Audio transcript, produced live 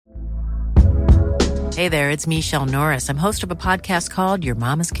Hey there, it's Michelle Norris. I'm host of a podcast called Your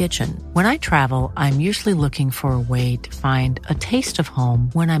Mama's Kitchen. When I travel, I'm usually looking for a way to find a taste of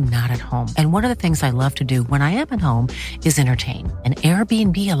home when I'm not at home. And one of the things I love to do when I am at home is entertain. And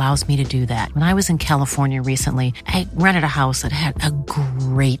Airbnb allows me to do that. When I was in California recently, I rented a house that had a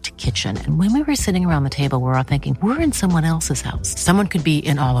great kitchen. And when we were sitting around the table, we were all thinking, we're in someone else's house. Someone could be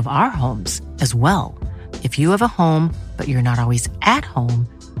in all of our homes as well. If you have a home, but you're not always at home,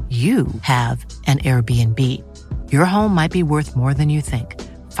 you have an Airbnb. Your home might be worth more than you think.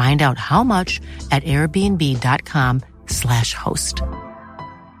 Find out how much at airbnb.com/host.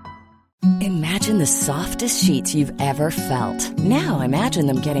 Imagine the softest sheets you've ever felt. Now imagine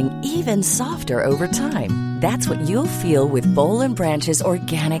them getting even softer over time. That's what you'll feel with Boll & Branch's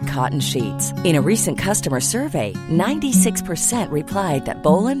organic cotton sheets. In a recent customer survey, 96% replied that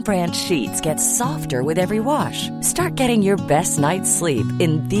Boll & Branch sheets get softer with every wash. Start getting your best night's sleep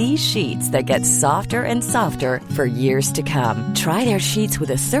in these sheets that get softer and softer for years to come. Try their sheets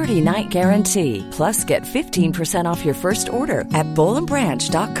with a 30-night guarantee. Plus, get 15% off your first order at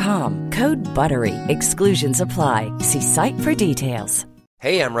bollandbranch.com. Code BUTTERY. Exclusions apply. See site for details.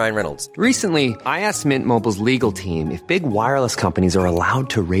 Hey, I'm Ryan Reynolds. Recently, I asked Mint Mobile's legal team if big wireless companies are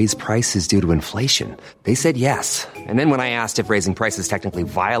allowed to raise prices due to inflation. They said yes. And then when I asked if raising prices technically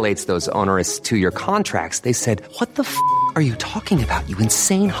violates those onerous two-year contracts, they said, "What the f*** are you talking about, you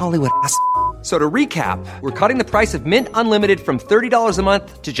insane Hollywood ass?" So to recap, we're cutting the price of Mint Unlimited from $30 a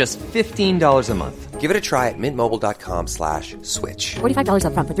month to just $15 a month. Give it a try at mintmobile.com/switch. $45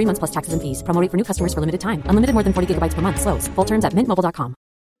 up front for 3 months plus taxes and fees. Promo rate for new customers for limited time. Unlimited more than 40 gigabytes per month. Slows full terms at mintmobile.com.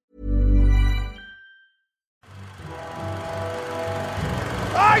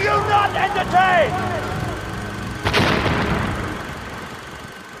 Are you not entertained?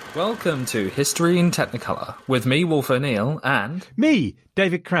 Welcome to History in Technicolor with me, Wolf O'Neill, and... Me,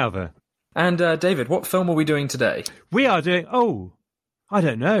 David Crowther. And David, what film are we doing today? We are doing... Oh, I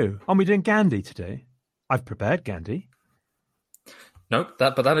don't know. Are we doing Gandhi today? I've prepared Gandhi. Nope,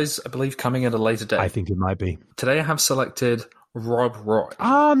 but that is, I believe, coming at a later date. I think it might be. Today I have selected Rob Roy.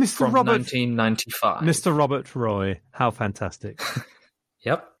 Ah, Mr. From Robert... 1995. Mr. Robert Roy. How fantastic.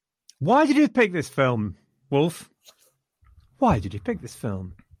 Yep. Why did you pick this film, Wolf? Why did you pick this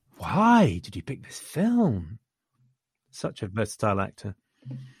film? Why did you pick this film? Such a versatile actor.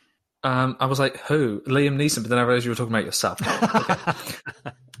 I was like, who? Liam Neeson, but then I realized you were talking about yourself.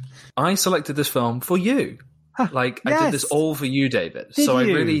 Okay. I selected this film for you. Like, yes. I did this all for you, David. Did so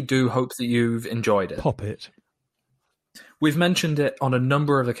you? I really do hope that you've enjoyed it. Pop it. We've mentioned it on a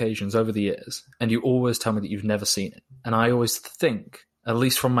number of occasions over the years, and you always tell me that you've never seen it. And I always think, at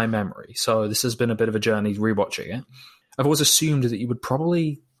least from my memory, so this has been a bit of a journey rewatching it, I've always assumed that you would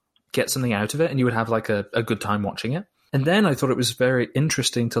probably get something out of it and you would have like a good time watching it. And then I thought it was very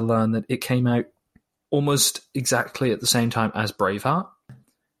interesting to learn that it came out almost exactly at the same time as Braveheart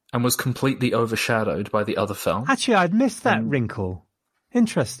and was completely overshadowed by the other film. Actually, I'd missed that wrinkle.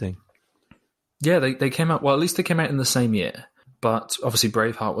 Interesting. Yeah, they came out, well, at least they came out in the same year. But obviously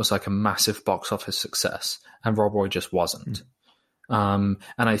Braveheart was like a massive box office success and Rob Roy just wasn't. And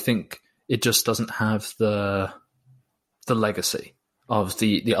I think it just doesn't have the legacy of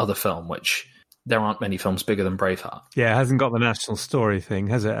the other film, which... There aren't many films bigger than Braveheart. Yeah, it hasn't got the national story thing,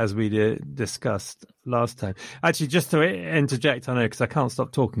 has it, as we discussed last time. Actually, just to interject, I know, because I can't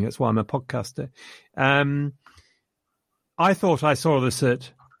stop talking, that's why I'm a podcaster. I thought I saw this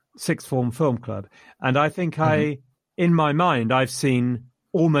at Sixth Form Film Club, and I think in my mind, I've seen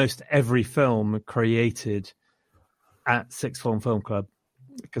almost every film created at Sixth Form Film Club.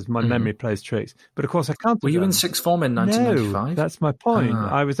 Because my memory plays tricks, but of course I can't. Were you in sixth form in 1995? No, that's my point.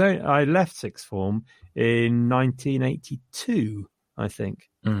 I left sixth form in 1982, I think.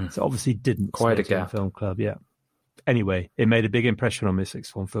 So obviously didn't quite a gap. Film club. Yeah. Anyway, it made a big impression on me.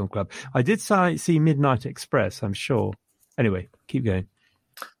 Sixth form film club. I did see Midnight Express, I'm sure. Anyway, keep going.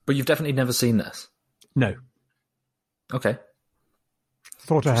 But you've definitely never seen this. No. Okay.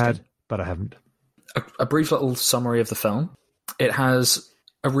 Thought I had, but I haven't. A brief little summary of the film. It has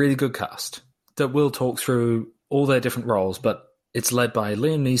a really good cast that will talk through all their different roles, but it's led by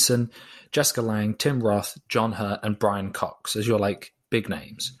Liam Neeson, Jessica Lange, Tim Roth, John Hurt, and Brian Cox as your like big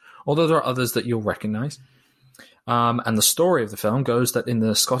names. Although there are others that you'll recognise. And the story of the film goes that in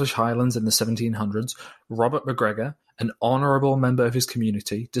the Scottish Highlands in the 1700s, Robert McGregor, an honourable member of his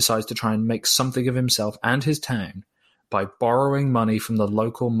community, decides to try and make something of himself and his town by borrowing money from the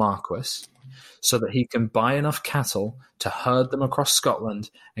local marquis so that he can buy enough cattle to herd them across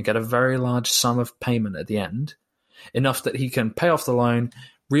Scotland and get a very large sum of payment at the end, enough that he can pay off the loan,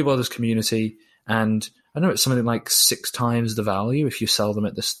 rebuild his community, and I know it's something like 6 times the value if you sell them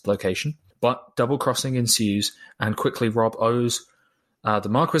at this location. But double-crossing ensues, and quickly Rob owes the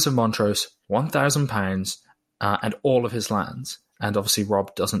Marquis of Montrose £1,000 and all of his lands. And obviously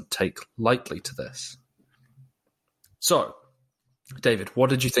Rob doesn't take lightly to this. So, David, what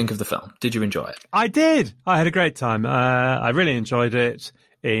did you think of the film? Did you enjoy it? I did. I had a great time. I really enjoyed it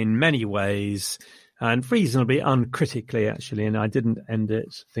in many ways, and reasonably uncritically, actually. And I didn't end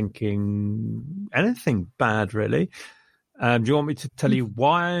it thinking anything bad, really. Do you want me to tell you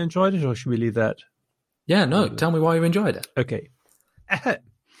why I enjoyed it, or should we leave that? Yeah, no. Tell me why you enjoyed it. Okay.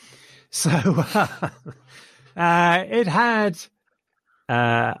 So it had,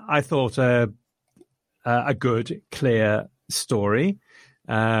 I thought, a good, clear story.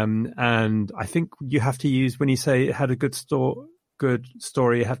 And I think you have to use, when you say it had a good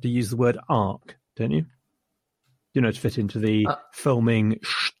story, you have to use the word arc, don't you? To fit into the filming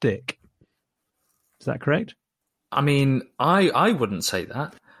shtick. Is that correct? I mean, I wouldn't say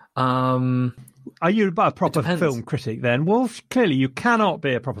that. Are you a proper film critic then? Well, clearly you cannot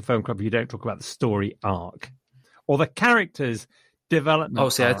be a proper film critic if you don't talk about the story arc or the character's development. Oh,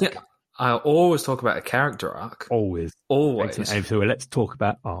 see, arc. I think I always talk about a character arc. Always. Excellent. So let's talk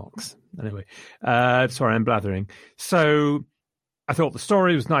about arcs. Anyway, sorry, I'm blathering. So I thought the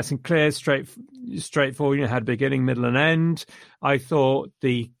story was nice and clear, straightforward. Had beginning, middle, and end. I thought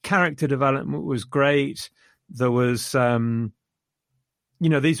the character development was great. There was,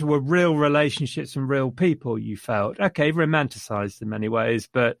 these were real relationships and real people. You felt romanticized in many ways,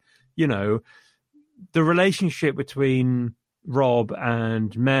 but the relationship between Rob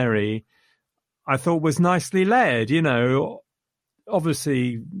and Mary, I thought was nicely layered.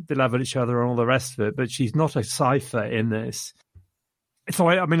 Obviously they love each other and all the rest of it, but she's not a cipher in this. So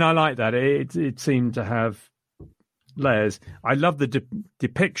I like that. It seemed to have layers. I love the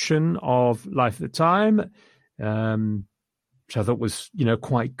depiction of life at the time, which I thought was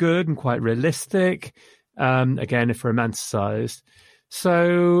quite good and quite realistic. Again, if romanticized.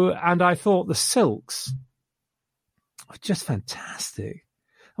 So, and I thought the silks were just fantastic.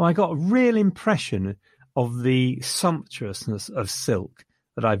 And I got a real impression of the sumptuousness of silk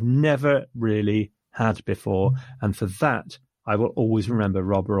that I've never really had before. And for that, I will always remember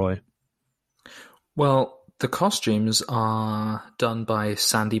Rob Roy. Well, the costumes are done by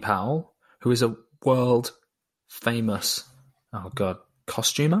Sandy Powell, who is a world famous,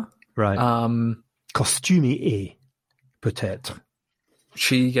 costumer. Right. Costumier, peut-être.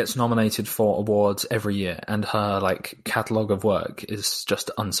 She gets nominated for awards every year, and her catalogue of work is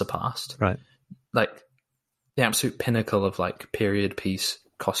just unsurpassed. Right. The absolute pinnacle of period piece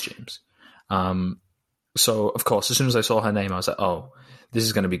costumes. So of course, as soon as I saw her name, I was like, "Oh, this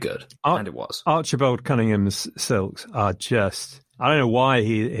is going to be good," and it was. Archibald Cunningham's silks are just—I don't know why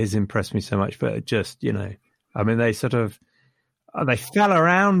he's impressed me so much, but it just they sort of they fell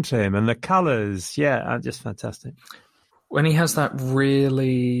around him, and the colours, are just fantastic. When he has that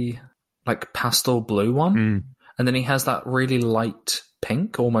really pastel blue one, and then he has that really light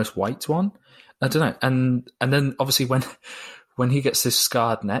pink, almost white one. I don't know, and then obviously when he gets this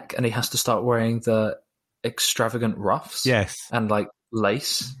scarred neck and he has to start wearing the extravagant ruffs, and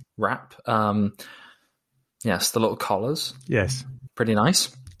lace wrap, yes, the little collars, yes, pretty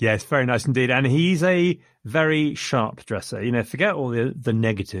nice. Yes, very nice indeed. And he's a very sharp dresser. Forget all the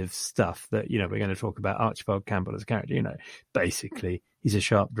negative stuff that, we're going to talk about Archibald Campbell as a character. Basically, he's a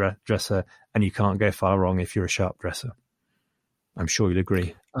sharp dresser, and you can't go far wrong if you're a sharp dresser. I'm sure you'll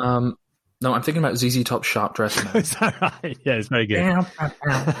agree. No, I'm thinking about ZZ Top's sharp dressing. Is that right? Yeah, it's very good.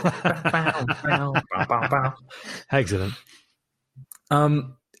 Excellent.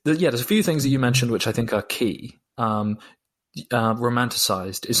 There's a few things that you mentioned which I think are key.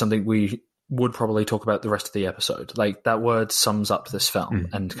 Romanticized is something we would probably talk about the rest of the episode. That word sums up this film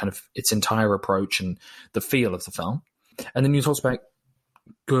and kind of its entire approach and the feel of the film. And then you talked about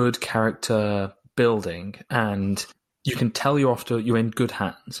good character building, and you can tell you're in good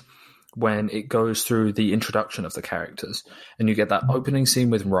hands when it goes through the introduction of the characters, and you get that opening scene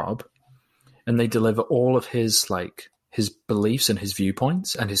with Rob, and they deliver all of his his beliefs and his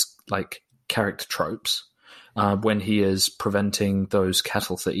viewpoints and his character tropes. When he is preventing those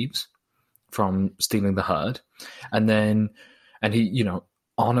cattle thieves from stealing the herd. And he,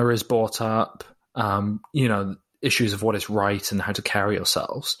 honor is brought up, issues of what is right and how to carry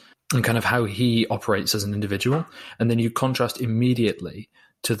yourselves and kind of how he operates as an individual. And then you contrast immediately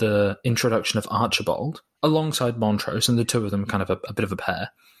to the introduction of Archibald alongside Montrose, and the two of them kind of a bit of a pair.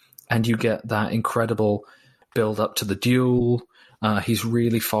 And you get that incredible build up to the duel. He's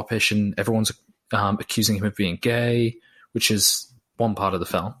really foppish and everyone's accusing him of being gay, which is one part of the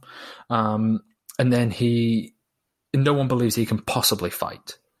film. And then no one believes he can possibly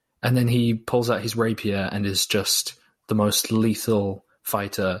fight. and then he pulls out his rapier and is just the most lethal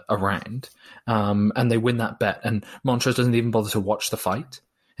fighter around. And they win that bet, and Montrose doesn't even bother to watch the fight,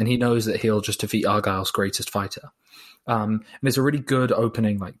 and he knows that he'll just defeat Argyle's greatest fighter. And it's a really good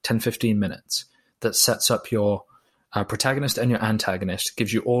opening, like 10-15 minutes, that sets up your protagonist and your antagonist,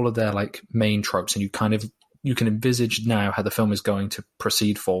 gives you all of their like main tropes, and you can envisage now how the film is going to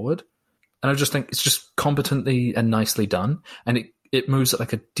proceed forward. And I just think it's just competently and nicely done, and it moves at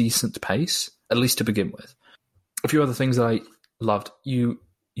like a decent pace, at least to begin with. A few other things that I loved. You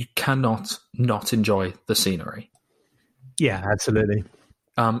cannot not enjoy the scenery. Yeah, absolutely.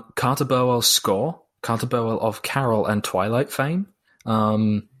 Carter Burwell's score, Carter Burwell of Carol and Twilight fame,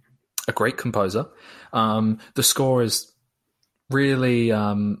 a great composer. The score is really,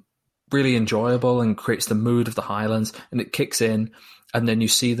 really enjoyable and creates the mood of the Highlands, and it kicks in, and then you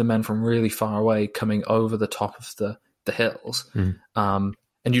see the men from really far away coming over the top of the hills.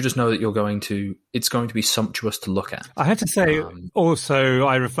 And you just know that it's going to be sumptuous to look at. I had to say, also,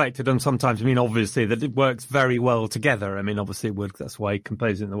 I reflected on sometimes, obviously, that it works very well together. Obviously it would, that's why he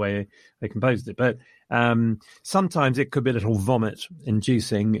composed it in the way they composed it. But sometimes it could be a little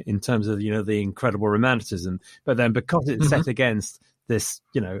vomit-inducing in terms of, the incredible romanticism. But then because it's set against this,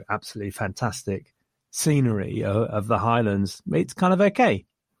 absolutely fantastic scenery of the Highlands, it's kind of okay.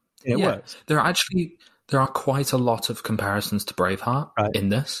 It works. There are quite a lot of comparisons to Braveheart in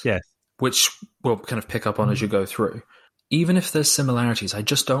this, which we'll kind of pick up on as you go through. Even if there's similarities, I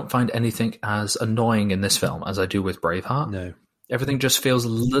just don't find anything as annoying in this film as I do with Braveheart. No. Everything just feels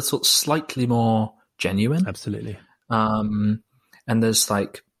slightly more genuine. Absolutely. And there's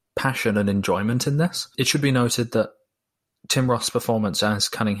like passion and enjoyment in this. It should be noted that Tim Roth's performance as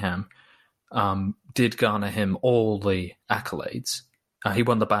Cunningham did garner him all the accolades. He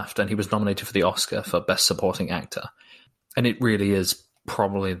won the BAFTA and he was nominated for the Oscar for Best Supporting Actor. And it really is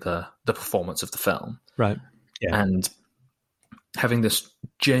probably the performance of the film. Right. Yeah. And having this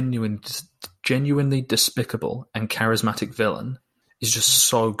genuinely despicable and charismatic villain is just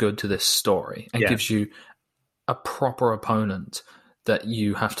so good to this story and gives you a proper opponent that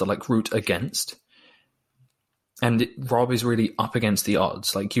you have to like root against. And Rob is really up against the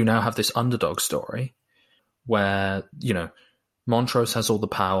odds. Like, you now have this underdog story where, Montrose has all the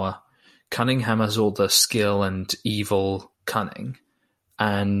power, Cunningham has all the skill and evil cunning,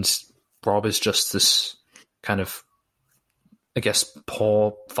 and Rob is just this kind of, I guess,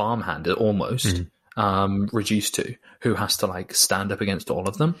 poor farmhand almost, reduced to, who has to like stand up against all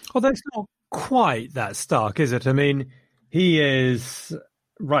of them. Although it's not quite that stark, is it? He is,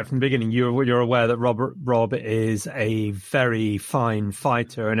 right from the beginning, you're aware that Rob is a very fine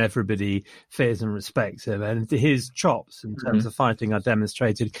fighter and everybody fears and respects him, and his chops in terms of fighting are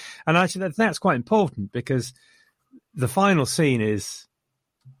demonstrated. And actually that's quite important, because the final scene is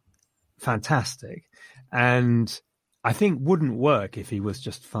fantastic and I think wouldn't work if he was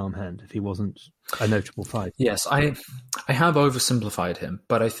just farmhand, if he wasn't a notable fighter. Yes, I have oversimplified him,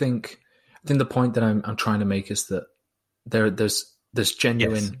 but I think the point that I'm trying to make is that there's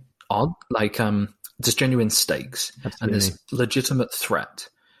genuine there's genuine stakes. Absolutely. And there's legitimate threat,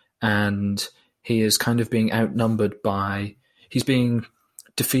 and he is kind of being outnumbered he's being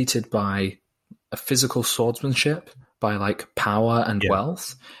defeated by a physical swordsmanship, by like power and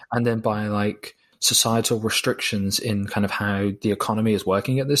wealth, and then by like societal restrictions in kind of how the economy is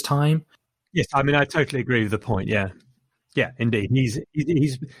working at this time. Yes, I totally agree with the point. Yeah, indeed. He's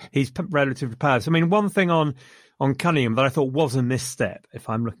relatively powerless. One thing on Cunningham that I thought was a misstep, if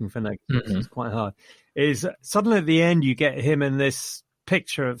I'm looking for negatives, it's quite hard, is suddenly at the end you get him in this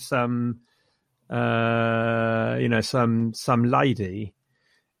picture of some lady,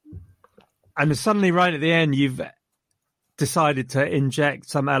 and suddenly right at the end you've decided to inject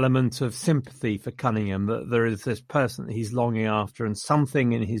some element of sympathy for Cunningham, that there is this person that he's longing after and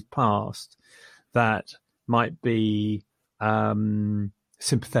something in his past that might be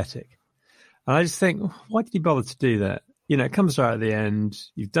sympathetic. And I just think, why did he bother to do that? It comes right at the end.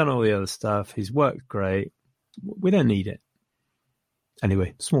 You've done all the other stuff. He's worked great. We don't need it.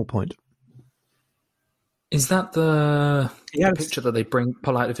 Anyway, small point. Is that the picture that they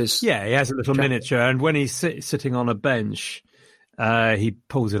pull out of his... Yeah, he has a little miniature, and when he's sitting on a bench, he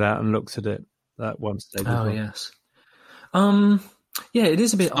pulls it out and looks at it at one stage. Oh, yes. Yeah, it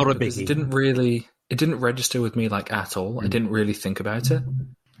is a bit odd because it didn't register with me like at all. I didn't really think about it.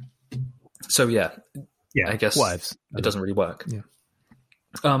 So yeah, I guess it doesn't really work. Yeah.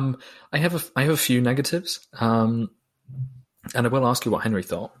 I have a few negatives, and I will ask you what Henry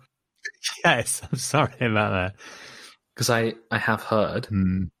thought. Yes, I'm sorry about that, because I have heard.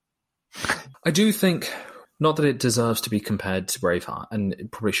 I do think Not that it deserves to be compared to Braveheart, and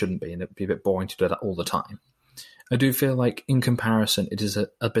it probably shouldn't be, and it'd be a bit boring to do that all the time. I do feel like, in comparison, it is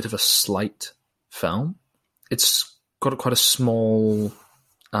a bit of a slight film. It's got quite a small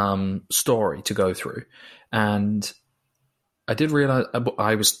story to go through, and I did realize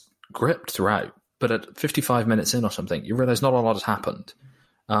I was gripped throughout, but at 55 minutes in or something, you realize not a lot has happened.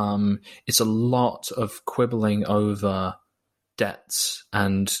 It's a lot of quibbling over debts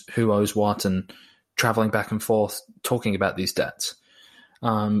and who owes what, and traveling back and forth talking about these debts.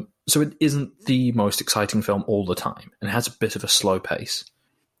 So it isn't the most exciting film all the time, and it has a bit of a slow pace.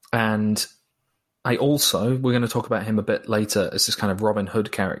 And we're going to talk about him a bit later as this kind of Robin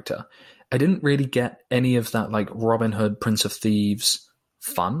Hood character. I didn't really get any of that like Robin Hood, Prince of Thieves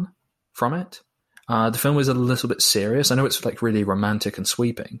fun from it. The film is a little bit serious. I know it's like really romantic and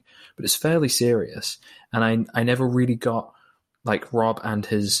sweeping, but it's fairly serious. And I never really got like Rob and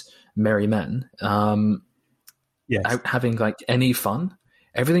his merry men out having like any fun.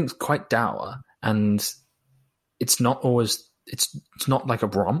 Everything's quite dour, and it's not like a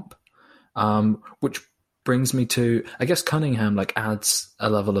romp, which brings me to, I guess, Cunningham like adds a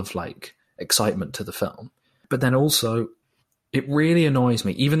level of like excitement to the film. But then also, it really annoys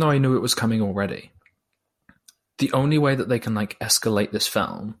me, even though I knew it was coming already. The only way that they can like escalate this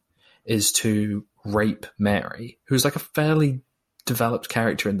film is to rape Mary, who's like a fairly developed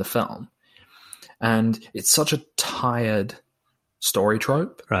character in the film. And it's such a tired story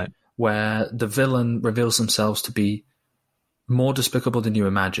trope, right, where the villain reveals themselves to be more despicable than you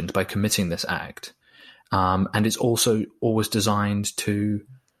imagined by committing this act. And it's also always designed to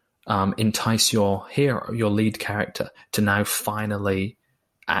entice your hero, your lead character, to now finally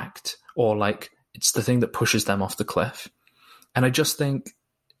act, or like it's the thing that pushes them off the cliff. And I just think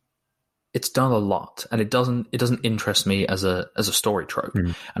it's done a lot, and it doesn't interest me as a story trope.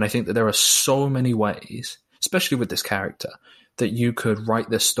 And I think that there are so many ways, especially with this character, that you could write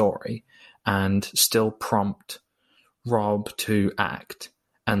this story and still prompt Rob to act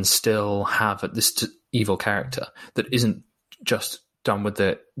and still have this evil character that isn't just done with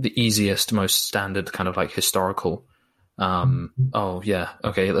the easiest, most standard kind of like historical, oh yeah,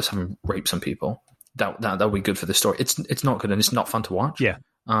 okay, let's have him rape some people. That'll be good for the story. It's not good, and it's not fun to watch. Yeah.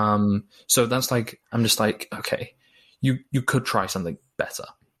 So that's like, I'm just like, okay, you could try something better.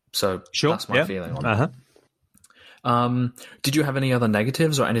 So sure, that's my feeling on it. Did you have any other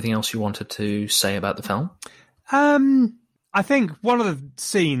negatives or anything else you wanted to say about the film? I think one of the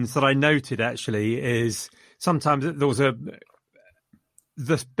scenes that I noted actually is sometimes there was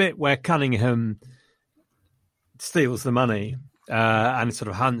this bit where Cunningham steals the money and sort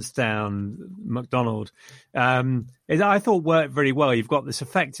of hunts down MacDonald. I thought worked very well. You've got this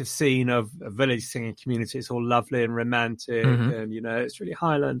effective scene of a village singing community. It's all lovely and romantic, and it's really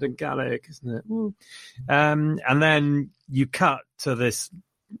Highland and Gaelic, isn't it? And then you cut to this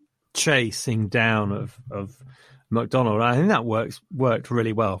chasing down of MacDonald. I think that worked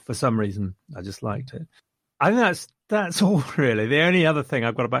really well. For some reason, I just liked it. I think that's all really. The only other thing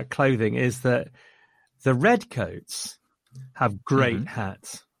I've got about clothing is that the redcoats have great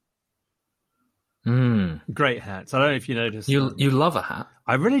hats. Great hats. I don't know if you noticed. You love a hat.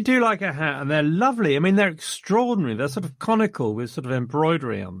 I really do like a hat, and they're lovely. I mean, they're extraordinary. They're sort of conical with sort of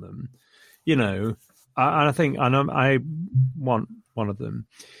embroidery on them. And I want one of them.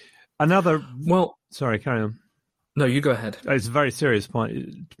 Another. Well, sorry, carry on. No, you go ahead. It's a very serious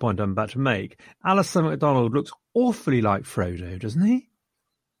point I'm about to make. Alistair MacDonald looks awfully like Frodo, doesn't he?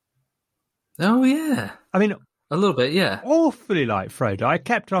 Oh yeah. I mean, a little bit, yeah. Awfully like Frodo. I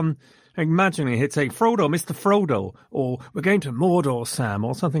kept on imagining he'd say, Frodo, Mr. Frodo, or we're going to Mordor, Sam,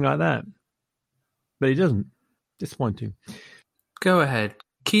 or something like that. But he doesn't. Disappointing. Go ahead.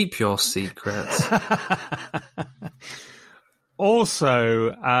 Keep your secrets.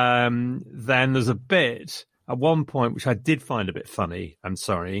 Also, then there's a bit at one point which I did find a bit funny. I'm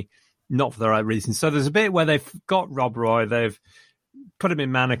sorry. Not for the right reason. So there's a bit where they've got Rob Roy, they've put him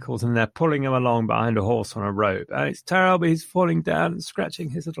in manacles, and they're pulling him along behind a horse on a rope. And it's terrible. He's falling down and scratching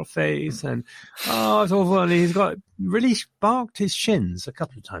his little face. And, it's awful. And he's got really sparked his shins a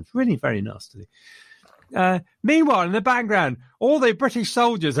couple of times. Really very nasty. Meanwhile, in the background, all the British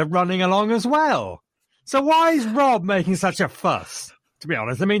soldiers are running along as well. So why is Rob making such a fuss? To be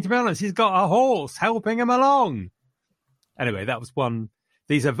honest, he's got a horse helping him along. Anyway, that was one.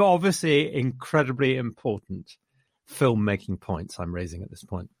 These are obviously incredibly important filmmaking points I'm raising at this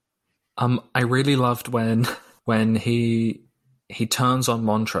point. I really loved when he turns on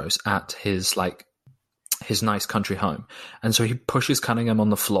Montrose at his nice country home, and so he pushes Cunningham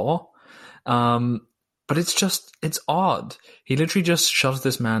on the floor. But But it's odd. He literally just shoves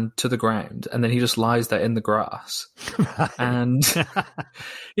this man to the ground, and then he just lies there in the grass. And I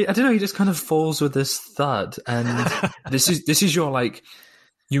don't know, he just kind of falls with this thud. And this is your I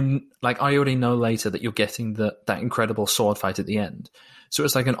already know later that you're getting that incredible sword fight at the end. So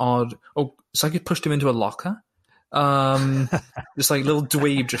it's like an odd. Oh, it's like it pushed him into a locker. This like little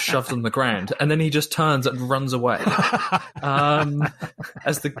dweeb just shoved on the ground, and then he just turns and runs away. And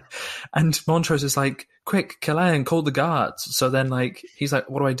Montrose is like, "Quick, Callahan, call the guards." So then like he's like,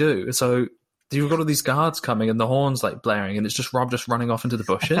 "What do I do?" So you've got all these guards coming, and the horns like blaring, and it's just Rob just running off into the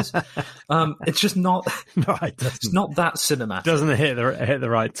bushes. It's just not. No, it's not that cinematic. Doesn't hit the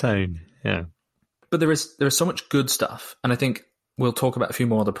right tone. Yeah, but there is so much good stuff, and I think we'll talk about a few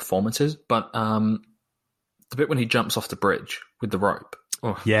more of the performances, but the bit when he jumps off the bridge with the rope.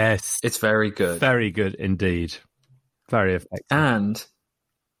 Oh, yes. It's very good. Very good indeed. Very effective. And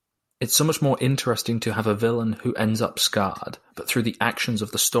it's so much more interesting to have a villain who ends up scarred, but through the actions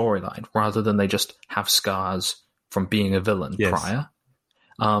of the storyline, rather than they just have scars from being a villain prior.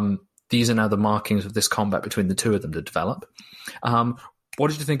 These are now the markings of this combat between the two of them to develop. What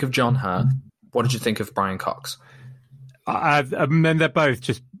did you think of John Hurt? What did you think of Brian Cox? I mean, they're both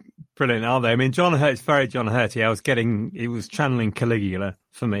just brilliant, aren't they? I mean, John Hurt's very John Hurty. He was channeling Caligula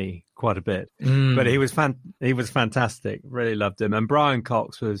for me quite a bit, but he was fantastic. Really loved him. And Brian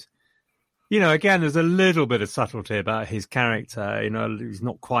Cox was, again, there's a little bit of subtlety about his character. He's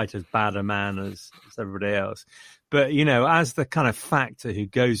not quite as bad a man as everybody else, but as the kind of factor who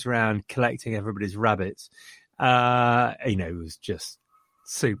goes around collecting everybody's rabbits, he was just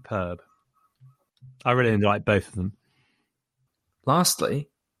superb. I really like both of them. Lastly,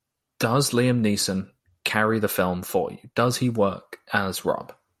 does Liam Neeson carry the film for you? Does he work as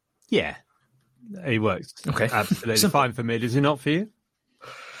Rob? Yeah, he works. Okay. Absolutely fine for me. Does he not for you?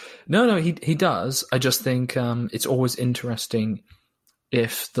 No, he does. I just think it's always interesting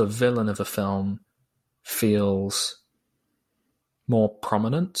if the villain of a film feels more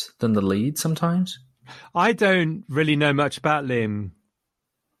prominent than the lead sometimes. I don't really know much about Liam.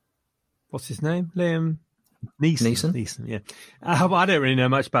 What's his name? Liam Neeson, yeah. I don't really know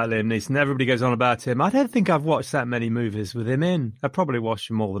much about Liam Neeson. Everybody goes on about him. I don't think I've watched that many movies with him in. I probably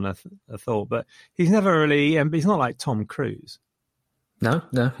watched him more than I thought, but he's never really. He's not like Tom Cruise. No,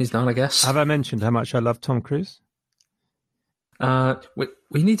 he's not. I guess. Have I mentioned how much I love Tom Cruise? We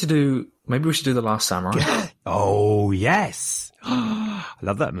need to do. Maybe we should do The Last Samurai. Oh yes, I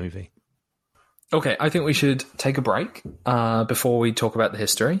love that movie. Okay, I think we should take a break before we talk about the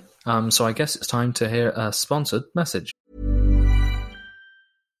history. So I guess it's time to hear a sponsored message.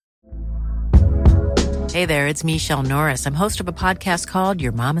 Hey there, it's Michelle Norris. I'm host of a podcast called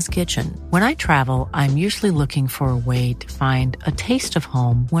Your Mama's Kitchen. When I travel, I'm usually looking for a way to find a taste of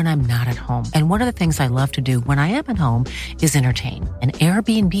home when I'm not at home. And one of the things I love to do when I am at home is entertain. And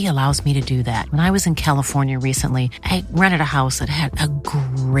Airbnb allows me to do that. When I was in California recently, I rented a house that had a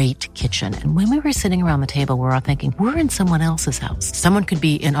great kitchen. And when we were sitting around the table, we were all thinking, we're in someone else's house. Someone could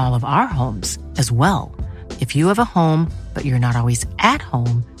be in all of our homes as well. If you have a home, but you're not always at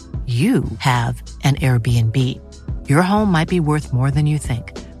home, you have an Airbnb. Your home might be worth more than you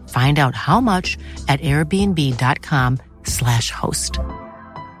think. Find out how much at airbnb.com/host.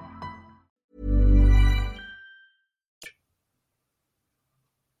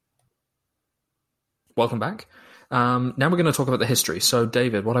 Welcome back. Now we're going to talk about the history. So,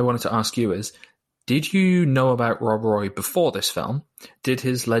 David, what I wanted to ask you is, did you know about Rob Roy before this film? Did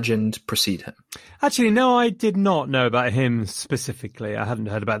his legend precede him? Actually, no, I did not know about him specifically. I hadn't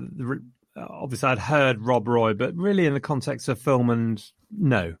heard about obviously, I'd heard Rob Roy, but really in the context of film, and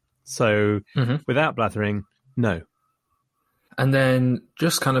no. So, without blathering, no. And then,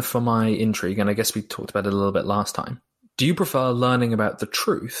 just kind of for my intrigue, and I guess we talked about it a little bit last time, do you prefer learning about the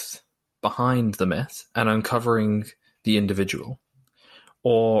truth behind the myth and uncovering the individual,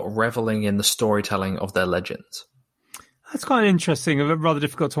 or reveling in the storytelling of their legends? That's quite interesting, rather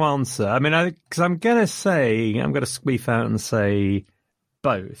difficult to answer. I mean, because I'm going to squeef out and say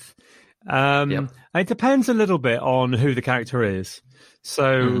both. It depends a little bit on who the character is.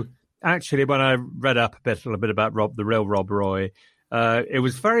 So actually, when I read up a little bit about the real Rob Roy, it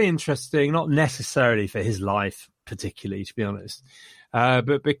was very interesting, not necessarily for his life particularly, to be honest,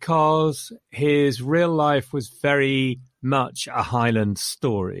 but because his real life was very much a Highland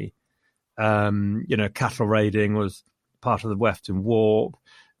story. Cattle raiding was part of the Western Warp,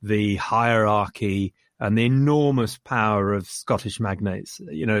 the hierarchy and the enormous power of Scottish magnates,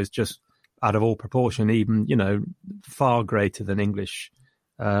 is just out of all proportion, even, far greater than English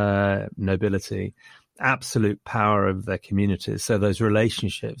nobility. absolute power of their communities. So those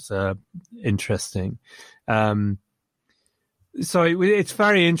relationships are interesting. So it's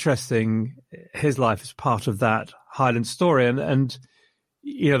very interesting. His life is part of that Highland story. And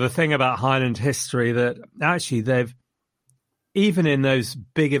the thing about Highland history that actually they've, even in those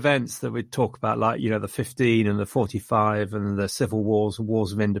big events that we talk about, like, the 15 and the 45 and the civil wars, the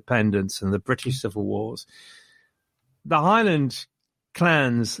wars of independence and the British civil wars, the Highland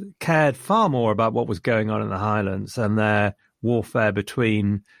clans cared far more about what was going on in the Highlands and their warfare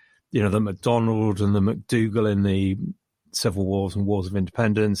between, the MacDonald and the MacDougall in the civil wars and wars of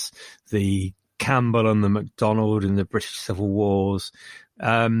independence, the Campbell and the MacDonald in the British civil wars,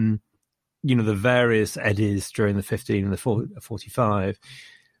 the various eddies during the 15 and the 45.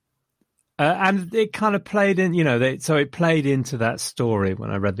 And it kind of played in, so it played into that story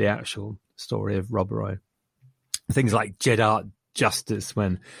when I read the actual story of Rob Roy. Things like Jeddart Justice,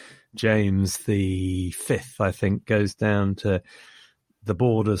 when James V, I think, goes down to the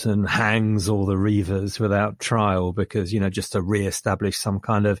borders and hangs all the reivers without trial because, just to re-establish some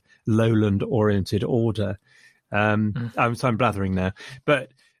kind of lowland-oriented order. I'm blathering now.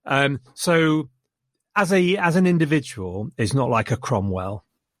 But so as an individual, it's not like a Cromwell.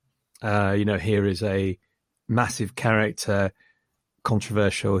 Here is a massive character,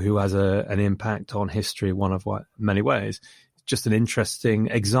 controversial, who has an impact on history, one of many ways. Just an interesting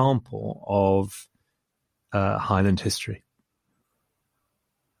example of Highland history.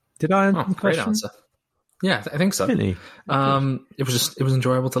 Did I answer the question? Great answer. Yeah, I think so. Really? It was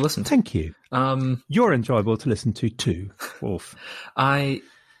enjoyable to listen to. Thank you. You're enjoyable to listen to too, Wolf. I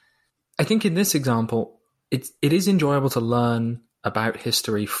think in this example, it is enjoyable to learn about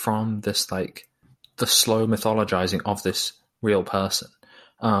history from this, like, the slow mythologizing of this real person,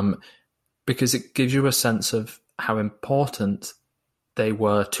 because it gives you a sense of how important they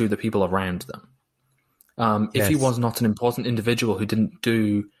were to the people around them. If he was not an important individual who didn't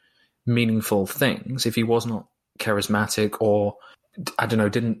do meaningful things, if he was not charismatic, or I don't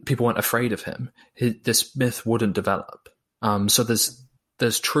know, people weren't afraid of him, this myth wouldn't develop. So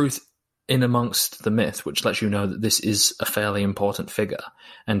there's truth in amongst the myth, which lets you know that this is a fairly important figure,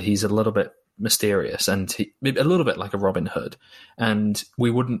 and he's a little bit mysterious, and a little bit like a Robin Hood. And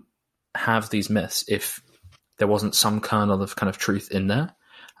we wouldn't have these myths if there wasn't some kernel of kind of truth in there.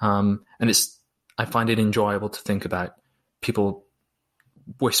 And I find it enjoyable to think about people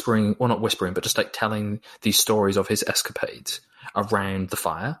whispering, well, not whispering, but just like telling these stories of his escapades around the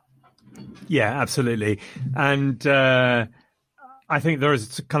fire. Yeah, absolutely. And I think there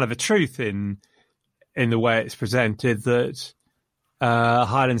is kind of a truth in the way it's presented that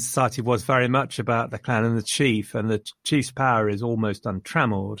Highland society was very much about the clan and the chief, and the chief's power is almost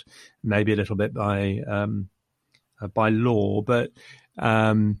untrammeled, maybe a little bit by law, but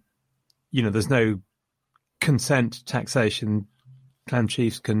there's no consent taxation. Clan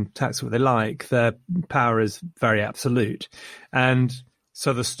chiefs can tax what they like. Their power is very absolute. And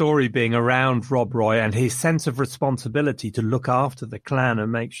so the story being around Rob Roy and his sense of responsibility to look after the clan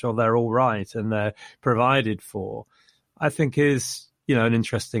and make sure they're all right and they're provided for, I think is, an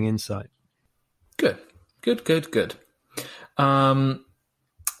interesting insight. Good. Well,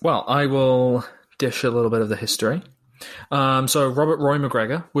 I will dish a little bit of the history. So Robert Roy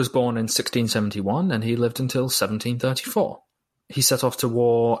MacGregor was born in 1671 and he lived until 1734. He set off to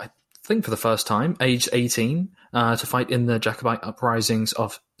war, I think for the first time, aged 18, to fight in the Jacobite uprisings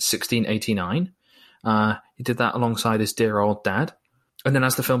of 1689. He did that alongside his dear old dad. And then,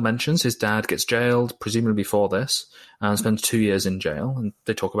 as the film mentions, his dad gets jailed, presumably before this, and spends 2 years in jail. And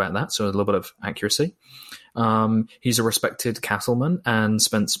they talk about that, so a little bit of accuracy. He's a respected cattleman and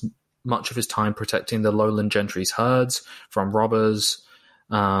spends much of his time protecting the lowland gentry's herds from robbers.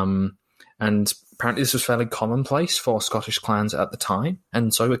 And apparently this was fairly commonplace for Scottish clans at the time.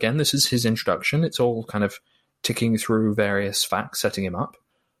 And so, again, this is his introduction. It's all kind of ticking through various facts, setting him up.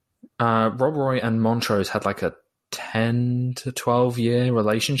 Rob Roy and Montrose had like a 10 to 12 year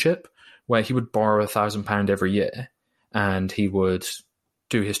relationship where he would borrow £1,000 every year and he would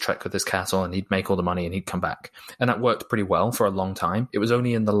do his trek with his cattle and he'd make all the money and he'd come back. And that worked pretty well for a long time. It was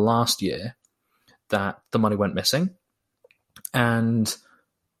only in the last year that the money went missing. And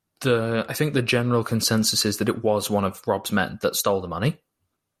I think the general consensus is that it was one of Rob's men that stole the money,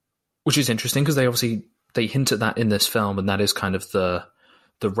 which is interesting because they hint at that in this film, and that is kind of the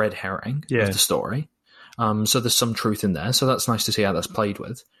red herring of the story. So there's some truth in there. So that's nice to see how that's played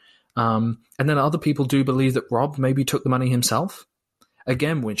with. And then other people do believe that Rob maybe took the money himself,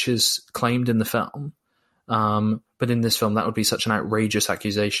 again, which is claimed in the film. But in this film, that would be such an outrageous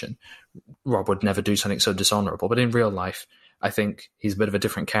accusation. Rob would never do something so dishonorable. But in real life, I think he's a bit of a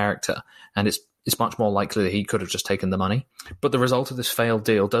different character, and it's much more likely that he could have just taken the money. But the result of this failed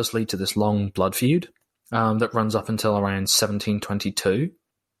deal does lead to this long blood feud that runs up until around 1722.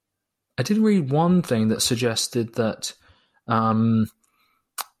 I did read one thing that suggested that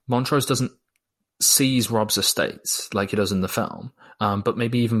Montrose doesn't seize Rob's estates like he does in the film, but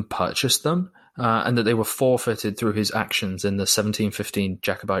maybe even purchase them, and that they were forfeited through his actions in the 1715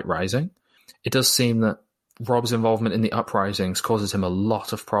 Jacobite Rising. It does seem that Rob's involvement in the uprisings causes him a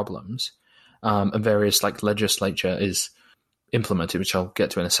lot of problems, and various legislature is implemented, which I'll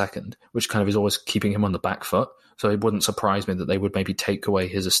get to in a second, which kind of is always keeping him on the back foot. So it wouldn't surprise me that they would maybe take away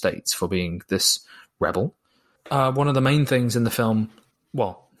his estates for being this rebel. One of the main things that the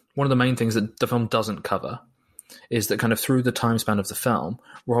film doesn't cover is that kind of through the time span of the film,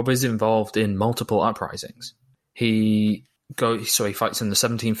 Rob is involved in multiple uprisings. He fights in the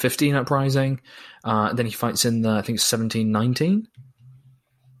 1715 uprising, then he fights in the, I think, 1719.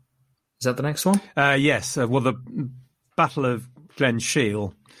 Is that the next one? Yes. The Battle of Glen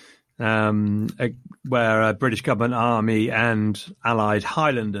Shiel, where a British government army and allied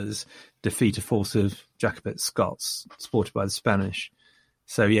Highlanders defeat a force of Jacobite Scots supported by the Spanish.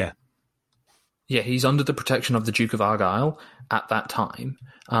 So, yeah. Yeah, he's under the protection of the Duke of Argyll at that time,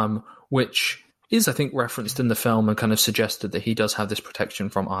 which is, I think, referenced in the film and kind of suggested that he does have this protection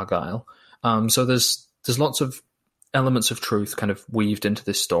from Argyll. So there's lots of elements of truth kind of weaved into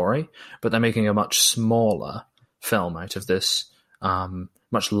this story, but they're making a much smaller film out of this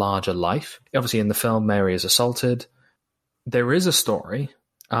much larger life. Obviously, in the film, Mary is assaulted. There is a story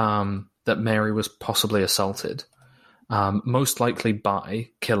that Mary was possibly assaulted, most likely by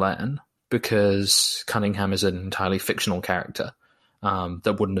Killearn, because Cunningham is an entirely fictional character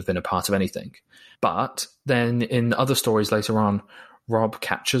that wouldn't have been a part of anything. But then in other stories later on, Rob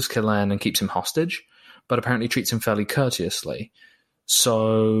captures Killearn and keeps him hostage, but apparently treats him fairly courteously.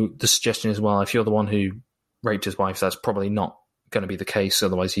 So the suggestion is, well, if you're the one who raped his wife, that's probably not going to be the case.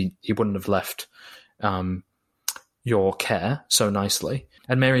 Otherwise, he wouldn't have left your care so nicely.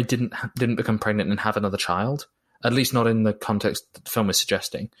 And Mary didn't become pregnant and have another child, at least not in the context that the film is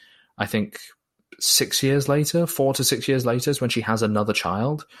suggesting. I think 6 years later, 4 to 6 years later, is when she has another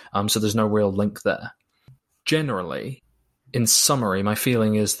child. So there's no real link there. Generally, in summary, my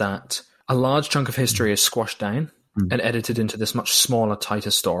feeling is that a large chunk of history is squashed down and edited into this much smaller,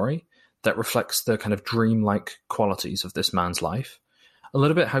 tighter story that reflects the kind of dreamlike qualities of this man's life. A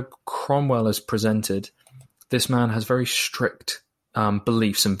little bit how Cromwell is presented. This man has very strict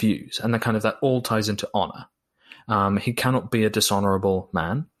beliefs and views, and that all ties into honor. He cannot be a dishonorable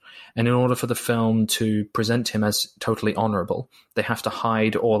man. And in order for the film to present him as totally honorable, they have to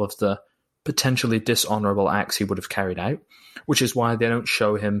hide all of the potentially dishonorable acts he would have carried out, which is why they don't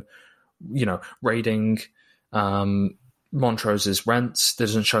show him, raiding Montrose's rents. It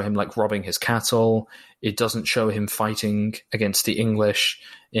doesn't show him robbing his cattle. It doesn't show him fighting against the English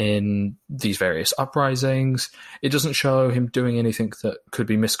in these various uprisings. It doesn't show him doing anything that could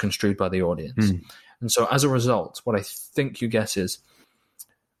be misconstrued by the audience. And so as a result, what I think you get is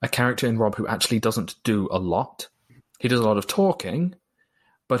a character in Rob who actually doesn't do a lot. He does a lot of talking,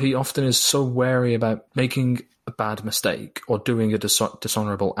 but he often is so wary about making a bad mistake or doing a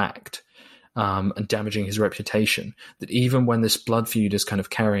dishonorable act and damaging his reputation that even when this blood feud is kind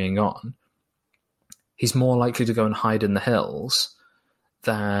of carrying on, he's more likely to go and hide in the hills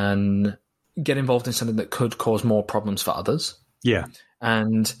than get involved in something that could cause more problems for others. Yeah.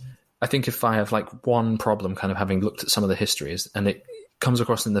 And I think if I have one problem kind of having looked at some of the histories, and it comes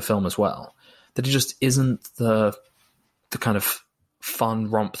across in the film as well, that it just isn't the kind of fun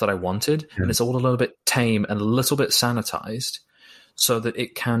romp that I wanted. And it's all a little bit tame and a little bit sanitized so that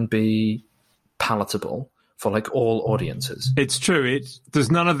it can be palatable for all audiences. It's true. There's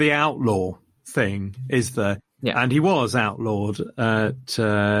none of the outlaw thing, is there? Yeah. And he was outlawed at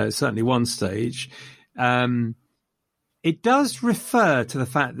certainly one stage. It does refer to the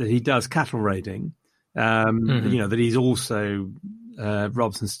fact that he does cattle raiding, that he's also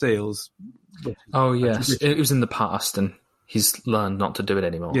robs and steals. Oh, yes. It was in the past, and he's learned not to do it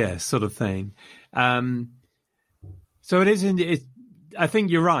anymore. Yeah, sort of thing. So it is. I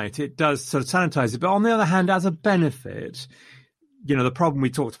think you're right. It does sort of sanitize it. But on the other hand, as a benefit, the problem we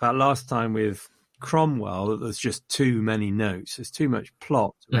talked about last time with Cromwell, that there's just too many notes. There's too much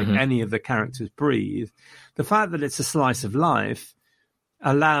plot to make any of the characters breathe. The fact that it's a slice of life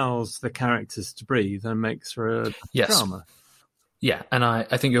allows the characters to breathe and makes for a drama. Yeah, and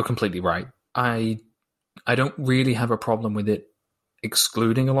I think you're completely right. I don't really have a problem with it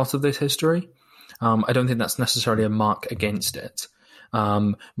excluding a lot of this history. I don't think that's necessarily a mark against it.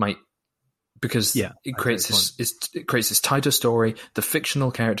 My because it creates this tighter story. The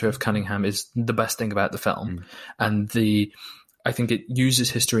fictional character of Cunningham is the best thing about the film, and I think it uses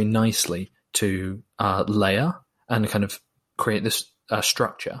history nicely to layer and kind of create this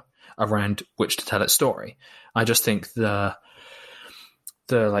structure around which to tell its story. I just think the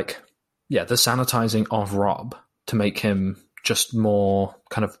sanitizing of Rob to make him just more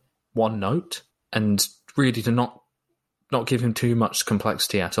kind of one note, and really to not give him too much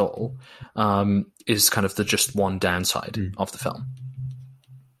complexity at all, is kind of the just one downside of the film.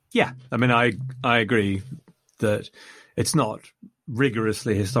 Yeah, I mean, I agree that it's not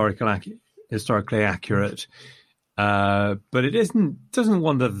rigorously historically accurate, but it doesn't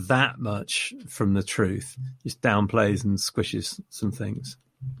wander that much from the truth. Just downplays and squishes some things.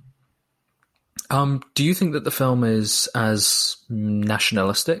 Do you think that the film is as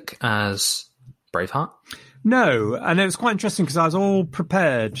nationalistic as Braveheart? No, and it was quite interesting because I was all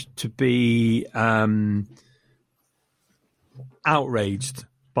prepared to be outraged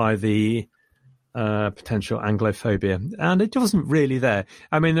by the potential Anglophobia, and it wasn't really there.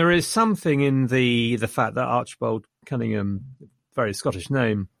 I mean, there is something in the fact that Archibald Cunningham, very Scottish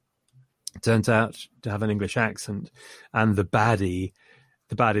name, turns out to have an English accent, and the baddies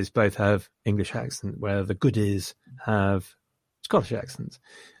both have English accent, where the goodies have Scottish accents,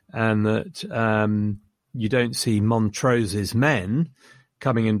 and that you don't see Montrose's men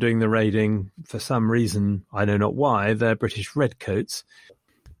coming and doing the raiding for some reason, I know not why. They're British redcoats,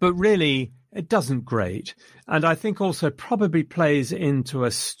 but really it doesn't grate. And I think also probably plays into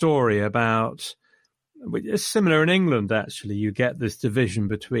a story about, it's similar in England actually, you get this division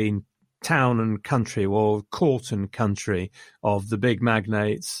between town and country, or court and country, of the big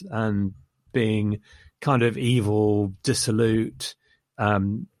magnates and being kind of evil, dissolute,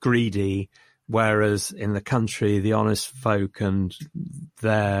 greedy, whereas in the country, the honest folk and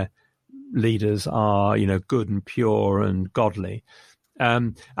their leaders are, good and pure and godly.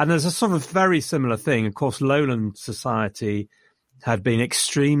 And there's a sort of very similar thing. Of course, lowland society had been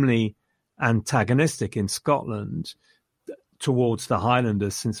extremely antagonistic in Scotland towards the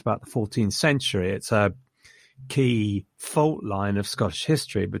Highlanders since about the 14th century. It's a key fault line of Scottish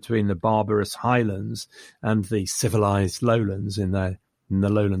history between the barbarous Highlands and the civilized lowlands in the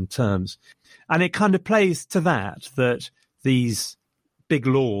lowland terms. And it kind of plays to that these big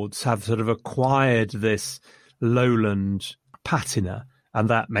lords have sort of acquired this lowland patina, and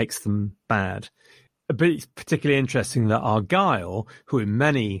that makes them bad. But it's particularly interesting that Argyll, who in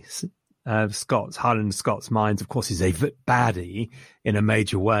many Highland Scots' minds, of course, is a baddie in a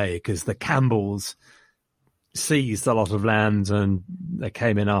major way, because the Campbells seized a lot of land and they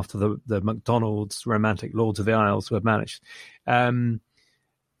came in after the MacDonalds, romantic lords of the Isles, who had managed. Then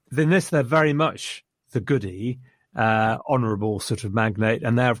they're very much the goody, honourable sort of magnate,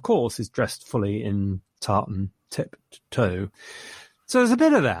 and there, of course, is dressed fully in tartan tip to toe. So there's a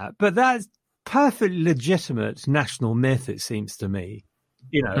bit of that, but that's perfectly legitimate national myth, it seems to me.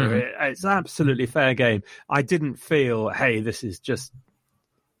 It's absolutely fair game. I didn't feel, hey, this is just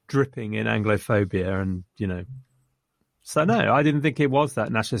dripping in Anglophobia, and so no, I didn't think it was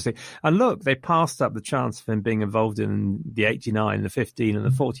that nationalistic. And look, they passed up the chance of him being involved in the 89, the 15, and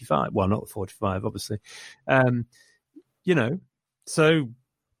the 45. Well, not the 45, obviously. So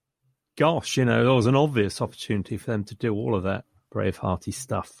gosh, there was an obvious opportunity for them to do all of that Bravehearty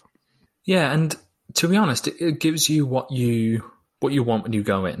stuff. Yeah, and to be honest, it gives you what you want when you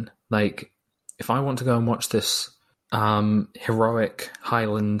go in. Like, if I want to go and watch this heroic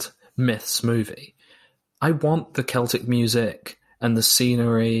Highland myths movie, I want the Celtic music and the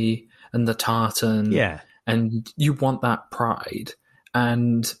scenery and the tartan. Yeah. And you want that pride.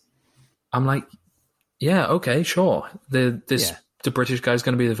 And I'm like, yeah, okay, sure. The British guy's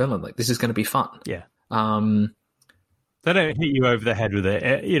going to be the villain. Like, this is going to be fun. Yeah. They don't hit you over the head with it.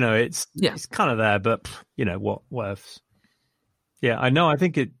 It's kind of there, but what else? Yeah, I know. I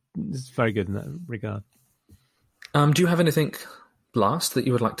think it's very good in that regard. Do you have anything last that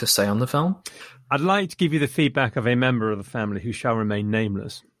you would like to say on the film? I'd like to give you the feedback of a member of the family who shall remain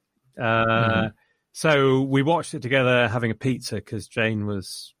nameless. So we watched it together having a pizza because Jane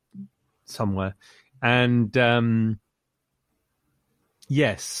was somewhere. And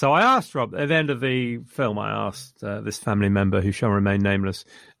yes, so I asked Rob, at the end of the film, I asked this family member who shall remain nameless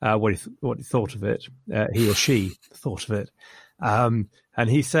what he thought of it. He or she thought of it. And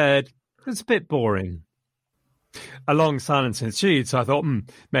he said, it's a bit boring. A long silence ensued, so I thought,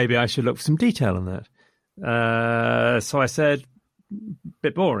 maybe I should look for some detail on that. So I said,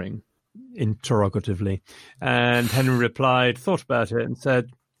 bit boring, interrogatively. And Henry replied, thought about it, and said,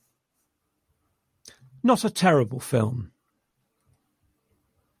 not a terrible film.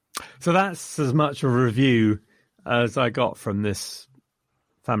 So that's as much a review as I got from this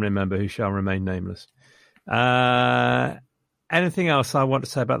family member who shall remain nameless. Anything else I want to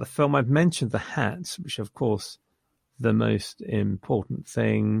say about the film? I've mentioned the hats, which of course the most important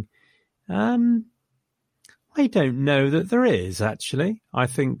thing. I don't know that there is, actually. I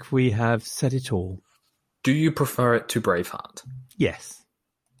think we have said it all. Do you prefer it to Braveheart? Yes.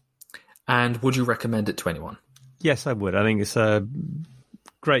 And would you recommend it to anyone? Yes, I would. I think it's a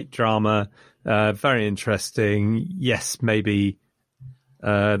great drama, very interesting. Yes, maybe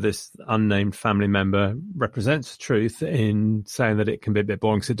this unnamed family member represents the truth in saying that it can be a bit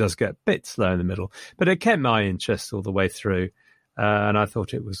boring because it does get a bit slow in the middle. But it kept my interest all the way through, and I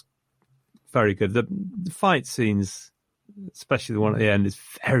thought it was very good. The fight scenes, especially the one at the end, is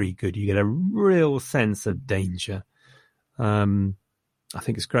very good. You get a real sense of danger. I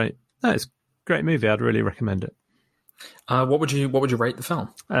think it's great. No, it's a great movie. I'd really recommend it. What would you rate the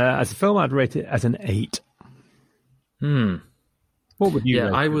film? As a film, I'd rate it as an 8. What would you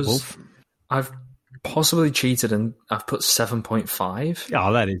rate it, Wolf? I've possibly cheated and I've put 7.5.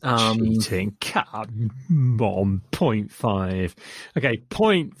 Oh, that is cheating. Come on, 0.5. Okay,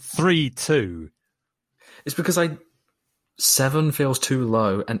 0.32. It's because 7 feels too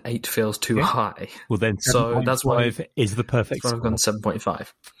low and 8 feels too high. Well, then 7.5 so that's why is the perfect score. I've gone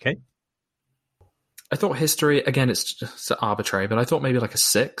 7.5. Okay. I thought history, again, it's just arbitrary, but I thought maybe like a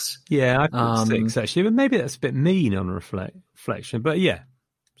 6. Yeah, I thought 6 actually, but maybe that's a bit mean on reflection. But yeah,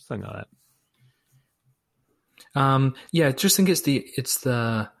 something like that. Yeah, I just think it's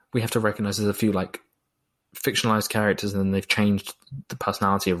the we have to recognize there's a few like fictionalized characters, and then they've changed the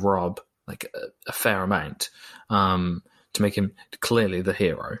personality of Rob like a fair amount to make him clearly the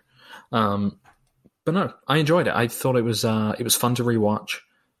hero. But no, I enjoyed it. I thought it was fun to rewatch,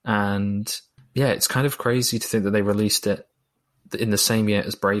 and yeah, it's kind of crazy to think that they released it in the same year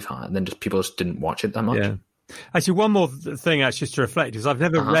as Braveheart, and then people just didn't watch it that much. Yeah. Actually, one more thing actually to reflect is I've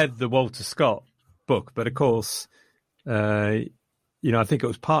never read the Walter Scott book, but of course, I think it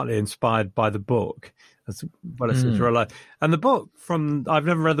was partly inspired by the book as well as real life. And the book I've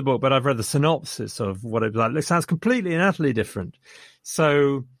never read the book, but I've read the synopsis of what it was like. It sounds completely and utterly different.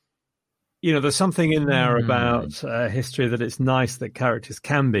 So, there's something in there about history that it's nice that characters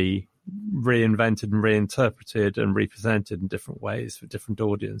can be reinvented and reinterpreted and represented in different ways for different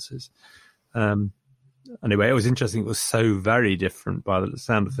audiences. Anyway, it was interesting. It was so very different by the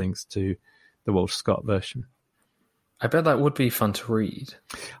sound of things to the Walter Scott version. I bet that would be fun to read.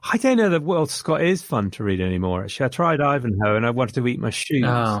 I don't know that Walter Scott is fun to read anymore, actually. I tried Ivanhoe and I wanted to eat my shoes.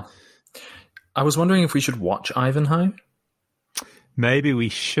 I was wondering if we should watch Ivanhoe. Maybe we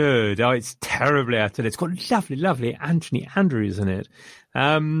should. Oh, it's terribly acted. It's got lovely, lovely Anthony Andrews in it.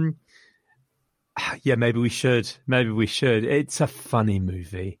 Yeah, maybe we should. It's a funny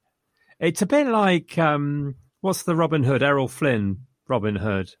movie. It's a bit like, what's the Robin Hood, Errol Flynn Robin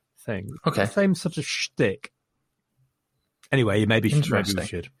Hood thing? Okay. Same sort of shtick. Anyway, maybe we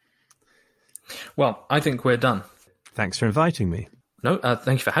should. Well, I think we're done. Thanks for inviting me. No,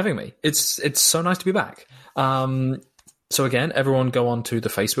 thank you for having me. It's so nice to be back. So again, everyone go on to the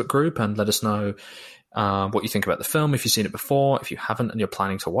Facebook group and let us know what you think about the film, if you've seen it before, if you haven't and you're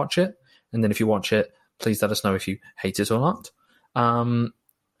planning to watch it. And then if you watch it, please let us know if you hate it or not.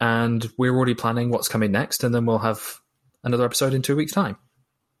 And we're already planning what's coming next, and then we'll have another episode in 2 weeks' time.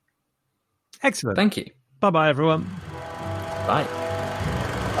 Excellent. Thank you. Bye-bye, everyone. Bye.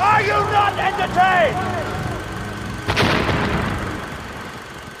 Are you not entertained?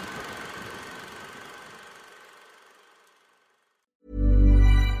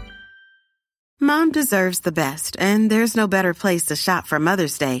 Mom deserves the best, and there's no better place to shop for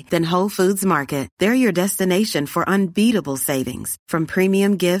Mother's Day than Whole Foods Market. They're your destination for unbeatable savings, from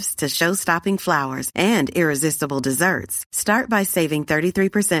premium gifts to show-stopping flowers and irresistible desserts. Start by saving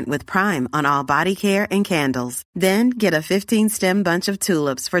 33% with Prime on all body care and candles. Then get a 15-stem bunch of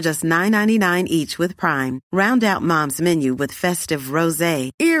tulips for just $9.99 each with Prime. Round out Mom's menu with festive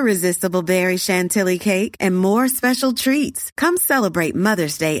rosé, irresistible berry chantilly cake, and more special treats. Come celebrate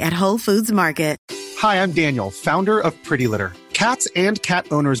Mother's Day at Whole Foods Market. Hi, I'm Daniel, founder of Pretty Litter. Cats and cat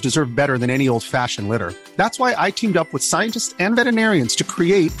owners deserve better than any old-fashioned litter. That's why I teamed up with scientists and veterinarians to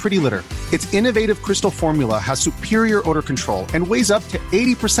create Pretty Litter. Its innovative crystal formula has superior odor control and weighs up to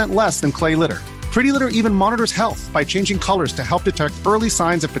 80% less than clay litter. Pretty Litter even monitors health by changing colors to help detect early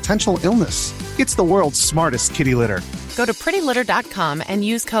signs of potential illness. It's the world's smartest kitty litter. Go to prettylitter.com and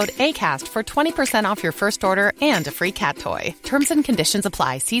use code ACAST for 20% off your first order and a free cat toy. Terms and conditions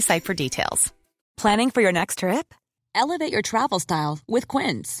apply. See site for details. Planning for your next trip? Elevate your travel style with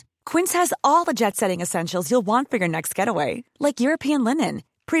Quince. Quince has all the jet-setting essentials you'll want for your next getaway, like European linen,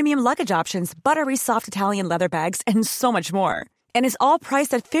 premium luggage options, buttery soft Italian leather bags, and so much more. And is all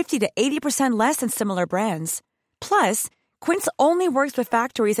priced at 50 to 80% less than similar brands. Plus, Quince only works with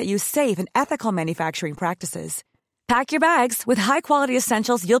factories that use safe and ethical manufacturing practices. Pack your bags with high-quality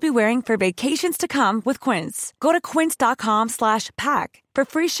essentials you'll be wearing for vacations to come with Quince. Go to quince.com/pack for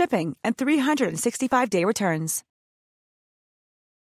free shipping and 365-day returns.